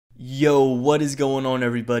Yo, what is going on,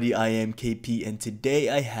 everybody? I am KP, and today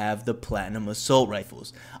I have the Platinum Assault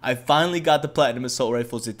Rifles. I finally got the Platinum Assault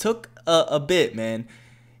Rifles. It took a bit, man.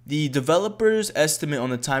 The developer's estimate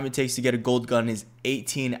on the time it takes to get a gold gun is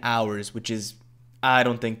 18 hours, which is, I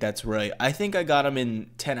don't think that's right. I think I got them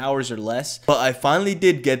in 10 hours or less, but I finally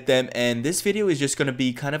did get them, and this video is just going to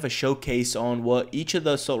be kind of a showcase on what each of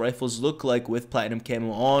the assault rifles look like with Platinum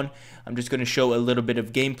Camo on. I'm just going to show a little bit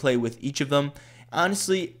of gameplay with each of them.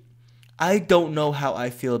 Honestly, I don't know how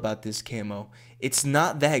I feel about this camo. It's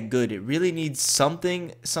not that good. It really needs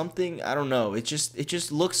something, I don't know. It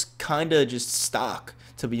just looks kind of just stock,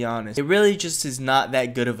 to be honest. It really just is not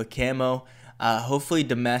that good of a camo. Hopefully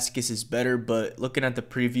Damascus is better, but looking at the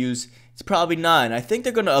previews, it's probably not. And I think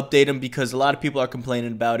they're going to update them because a lot of people are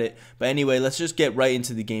complaining about it. But anyway, let's just get right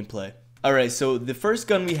into the gameplay. Alright, so the first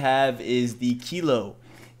gun we have is the Kilo.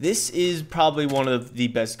 This is probably one of the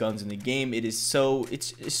best guns in the game. It's so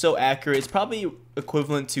accurate. It's probably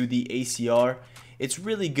equivalent to the ACR. It's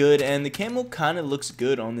really good, and the camo kind of looks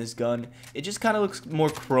good on this gun. It just kind of looks more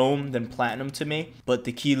chrome than platinum to me. But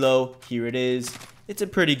the Kilo, here it is. It's a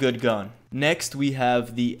pretty good gun. Next, we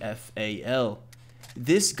have the FAL.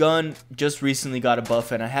 This gun just recently got a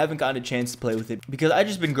buff, and I haven't gotten a chance to play with it because I've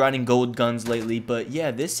just been grinding gold guns lately. But yeah,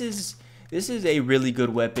 this is a really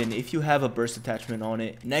good weapon if you have a burst attachment on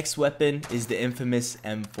it. Next weapon is the infamous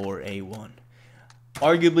M4A1.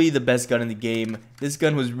 Arguably the best gun in the game. This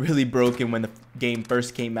gun was really broken when the game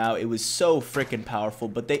first came out. It was so freaking powerful,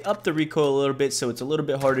 but they upped the recoil a little bit, so it's a little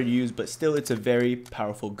bit harder to use, but still it's a very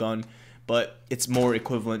powerful gun. But it's more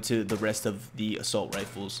equivalent to the rest of the assault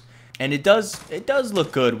rifles. And it does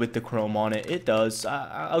look good with the chrome on it. It does.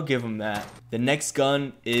 I'll give them that. The next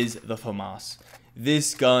gun is the FAMAS.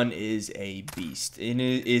 This gun is a beast. It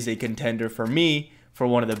is a contender for me for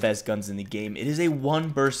one of the best guns in the game. It is a one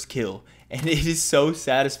burst kill, and it is so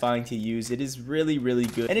satisfying to use. It is really, really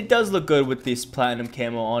good, and it does look good with this platinum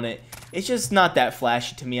camo on it. It's just not that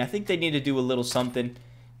flashy to me. I think they need to do a little something.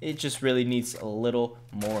 It just really needs a little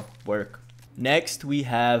more work. Next, we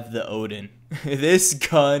have the Odin. This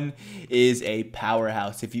gun is a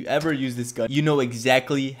powerhouse. If you ever use this gun, you know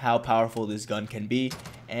exactly how powerful this gun can be.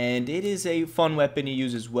 And it is a fun weapon to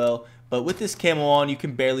use as well. But with this camo on, you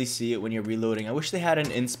can barely see it when you're reloading. I wish they had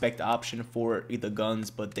an inspect option for the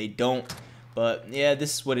guns, but they don't. But yeah,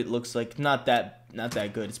 this is what it looks like. Not that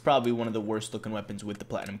good. It's probably one of the worst looking weapons with the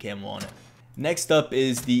platinum camo on it. Next up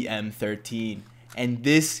is the M13. And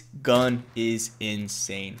this gun is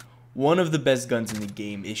insane. One of the best guns in the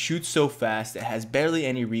game. It shoots so fast, it has barely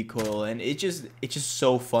any recoil, and it's just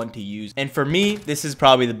so fun to use. And for me, this is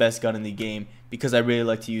probably the best gun in the game because I really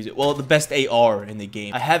like to use it. Well, the best AR in the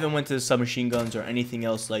game. I haven't went to the submachine guns or anything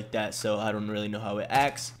else like that, so I don't really know how it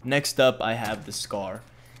acts. Next up, I have the Scar.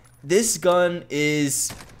 This gun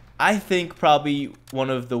is, I think, probably one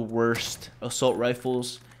of the worst assault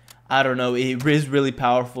rifles. I don't know, it is really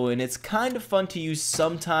powerful, and it's kind of fun to use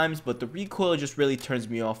sometimes, but the recoil just really turns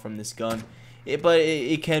me off from this gun. But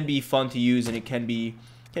it can be fun to use, and it can be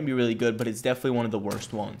really good, but it's definitely one of the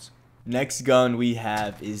worst ones. Next gun we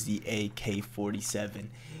have is the AK-47.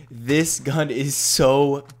 This gun is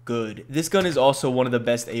so good. This gun is also one of the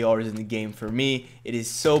best ARs in the game for me. It is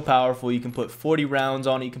so powerful. You can put 40 rounds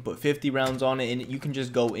on it, you can put 50 rounds on it, and you can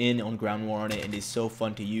just go in on ground war on it. It is so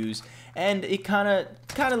fun to use, and it kind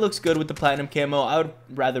of looks good with the platinum camo. I would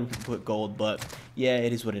rather put gold, but yeah,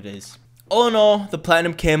 it is what it is. All in all, the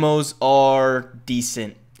platinum camos are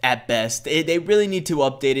decent at best. They really need to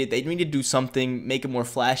update it. They need to do something, make it more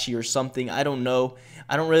flashy or something. I don't know.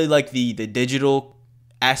 I don't really like the digital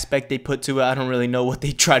aspect they put to it. I don't really know what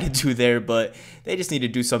they try to do there, but they just need to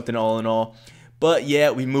do something all in all. But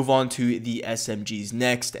yeah, we move on to the SMGs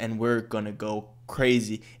next, and we're gonna go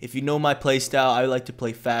crazy. If you know my playstyle, I like to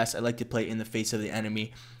play fast. I like to play in the face of the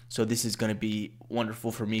enemy. So this is going to be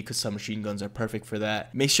wonderful for me because submachine guns are perfect for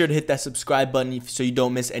that. Make sure to hit that subscribe button so you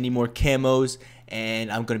don't miss any more camos.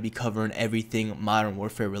 And I'm going to be covering everything Modern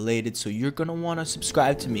Warfare related. So you're going to want to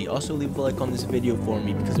subscribe to me. Also leave a like on this video for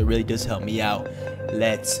me because it really does help me out.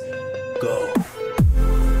 Let's go.